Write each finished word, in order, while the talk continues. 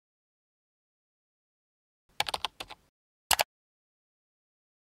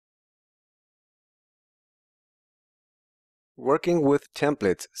Working with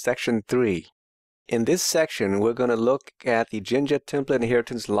Templates, Section 3. In this section, we're going to look at the Jinja template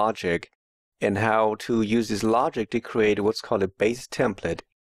inheritance logic and how to use this logic to create what's called a base template.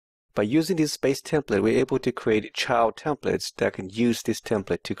 By using this base template, we're able to create child templates that can use this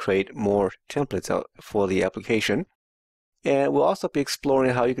template to create more templates for the application. And we'll also be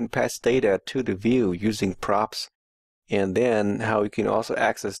exploring how you can pass data to the view using props, and then how you can also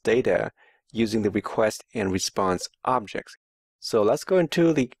access data using the request and response objects. So let's go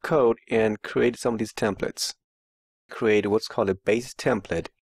into the code and create some of these templates. Create what's called a base template.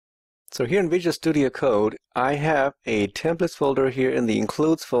 So here in Visual Studio Code, I have a templates folder here. In the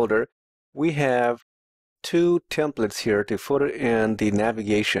includes folder, we have two templates here, the footer and the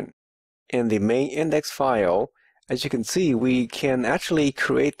navigation. In the main index file, as you can see, we can actually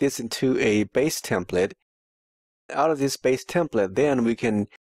create this into a base template. Out of this base template, then we can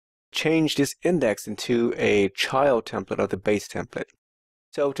change this index into a child template of the base template.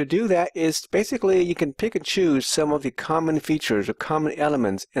 So to do that is basically you can pick and choose some of the common features or common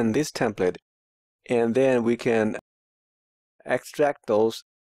elements in this template, and then we can extract those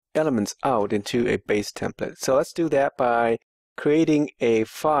elements out into a base template. So let's do that by creating a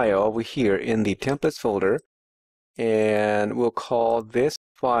file over here in the templates folder, and we'll call this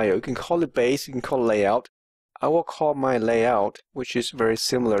file, you can call it base, you can call it layout. I will call my layout, which is very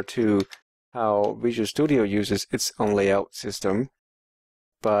similar to how Visual Studio uses its own layout system,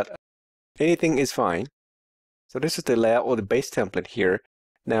 but anything is fine. So this is the layout or the base template here.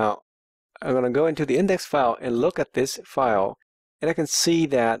 Now I'm going to go into the index file and look at this file, and I can see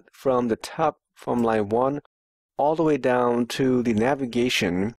that from the top, from line 1 all the way down to the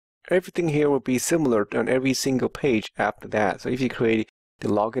navigation, everything here will be similar on every single page after that. So if you create the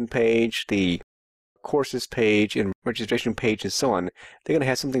login page, the courses page, and registration page, and so on, they're going to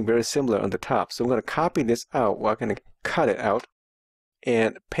have something very similar on the top. So I'm going to copy this out, or I'm going to cut it out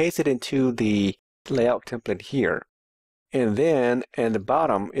and paste it into the layout template here. And then in the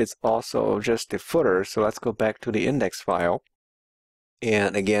bottom, it's also just the footer. So let's go back to the index file.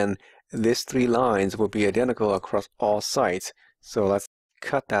 And again, these 3 lines will be identical across all sites. So let's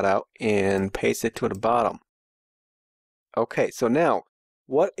cut that out and paste it to the bottom. Okay, so now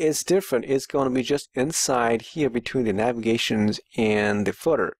what is different is going to be just inside here between the navigations and the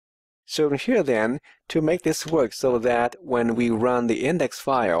footer. So here then, to make this work so that when we run the index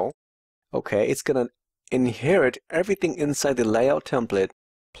file, okay, it's going to inherit everything inside the layout template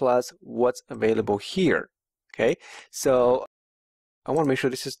plus what's available here. Okay, so I want to make sure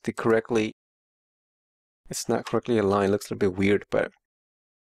this is the correctly, it's not correctly aligned, it looks a little bit weird, but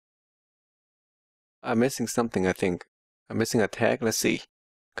I'm missing something, I think. I'm missing a tag, let's see.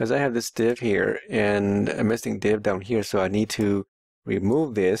 Because I have this div here and a missing div down here, so I need to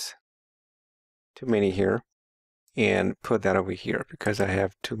remove this, too many here, and put that over here because I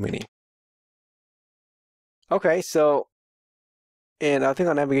have too many. Okay, so, and I think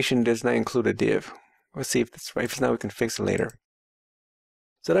our navigation does not include a div. Let's see if that's right. If it's not, we can fix it later.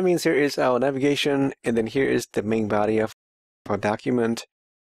 So that means here is our navigation, and then here is the main body of our document.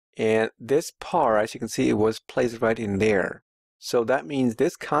 And this part, as you can see, it was placed right in there. So that means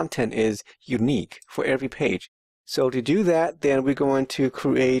this content is unique for every page. So to do that, then we're going to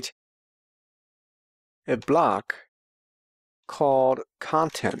create a block called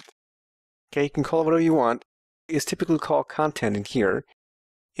content. Okay, you can call it whatever you want. It's typically called content in here.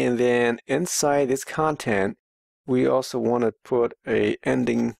 And then inside this content, we also want to put a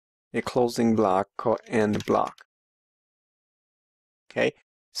closing block called end block. Okay,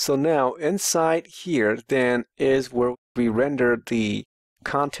 so now inside here then is where we render the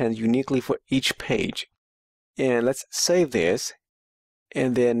content uniquely for each page. And let's save this,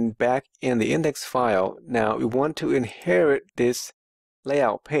 and then back in the index file, now we want to inherit this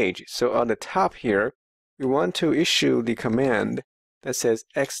layout page. So on the top here, we want to issue the command that says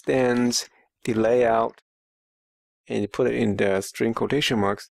extends the layout, and you put it in the string quotation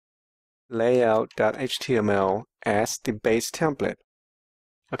marks, layout.html as the base template.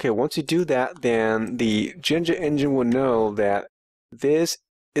 Okay, once you do that, then the Jinja engine will know that this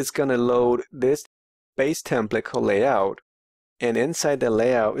is going to load this base template called layout, and inside the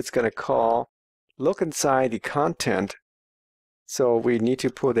layout, it's going to look inside the content. So we need to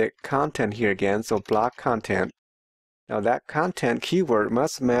put the content here again, so block content. Now that content keyword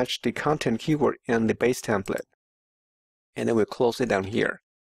must match the content keyword in the base template. And then we'll close it down here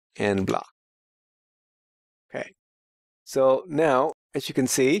and block. Okay, so now, as you can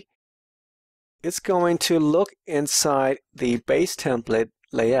see, it's going to look inside the base template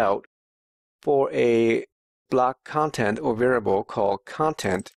layout for a block content or variable called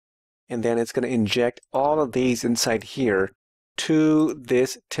content, and then it's going to inject all of these inside here to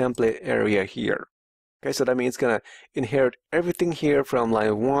this template area here. Okay, so that means it's going to inherit everything here from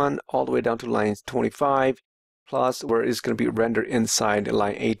line 1 all the way down to line 25, plus where it's going to be rendered inside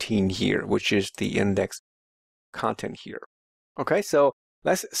line 18 here, which is the index content here. Okay, so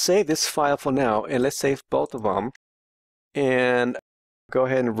let's save this file for now, and let's save both of them. And go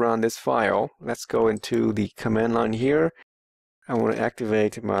ahead and run this file. Let's go into the command line here. I want to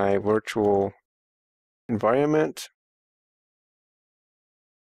activate my virtual environment.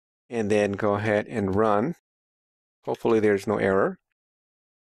 And then go ahead and run. Hopefully there's no error.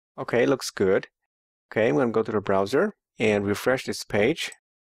 Okay, looks good. Okay, I'm going to go to the browser and refresh this page.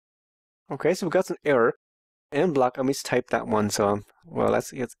 Okay, so we got some error. N block, I mistyped that one, so well,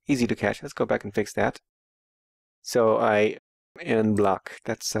 it's easy to catch. Let's go back and fix that. So I N block,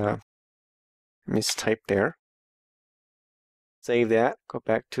 that's mistyped there. Save that, go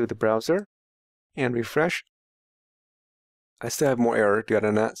back to the browser and refresh. I still have more error. Did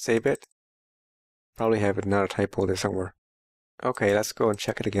I not save it? Probably have another typo there somewhere. Okay, let's go and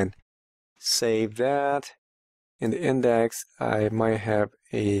check it again. Save that. In the index, I might have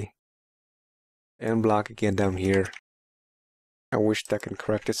a N block again down here. I wish that can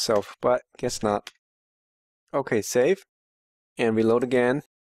correct itself, but guess not. Okay, save. And reload again.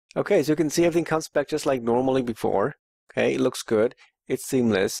 Okay, so you can see everything comes back just like normally before. Okay, it looks good. It's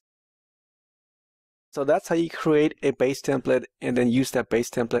seamless. So that's how you create a base template and then use that base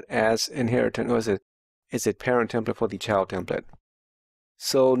template as inheritance, or is it parent template for the child template.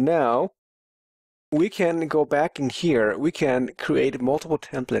 So now we can go back in here. We can create multiple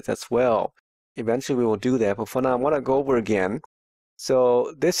templates as well. Eventually we will do that, but for now I want to go over again.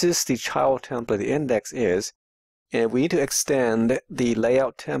 So this is the child template, the index is, and we need to extend the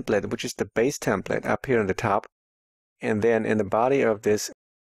layout template, which is the base template up here on the top. And then in the body of this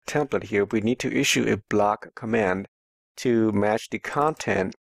template here, we need to issue a block command to match the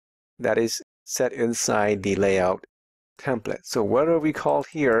content that is set inside the layout template. So whatever we call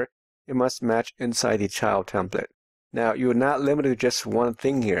here, it must match inside the child template. Now you're not limited to just one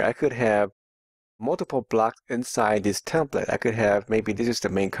thing here. I could have multiple blocks inside this template. I could have, maybe this is the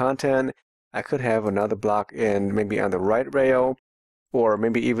main content. I could have another block in maybe on the right rail, or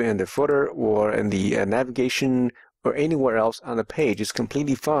maybe even in the footer, or in the navigation, or anywhere else on the page. Is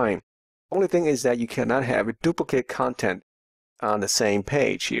completely fine. Only thing is that you cannot have a duplicate content on the same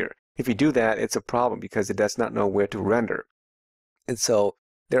page here. If you do that, it's a problem because it does not know where to render. And so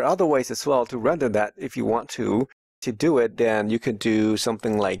there are other ways as well to render that. If you want to do it, then you can do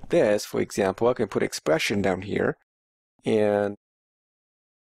something like this. For example, I can put expression down here, and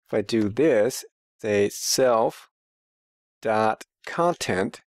if I do this, say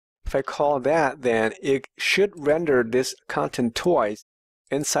self.content, if I call that, then it should render this content twice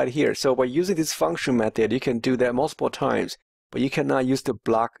inside here. So by using this function method, you can do that multiple times, but you cannot use the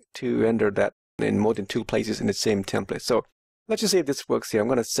block to render that in more than 2 places in the same template. So let's just see if this works here. I'm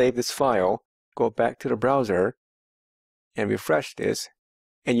going to save this file, go back to the browser, and refresh this,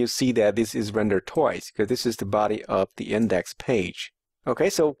 and you see that this is rendered twice because this is the body of the index page. Okay,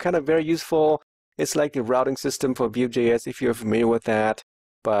 so kind of very useful. It's like the routing system for Vue.js if you're familiar with that,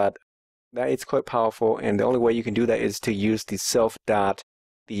 but that is quite powerful, and the only way you can do that is to use the self dot,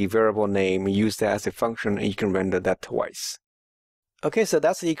 the variable name, use that as a function, and you can render that twice. Okay, so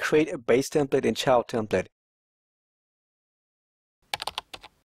that's how you create a base template and child template.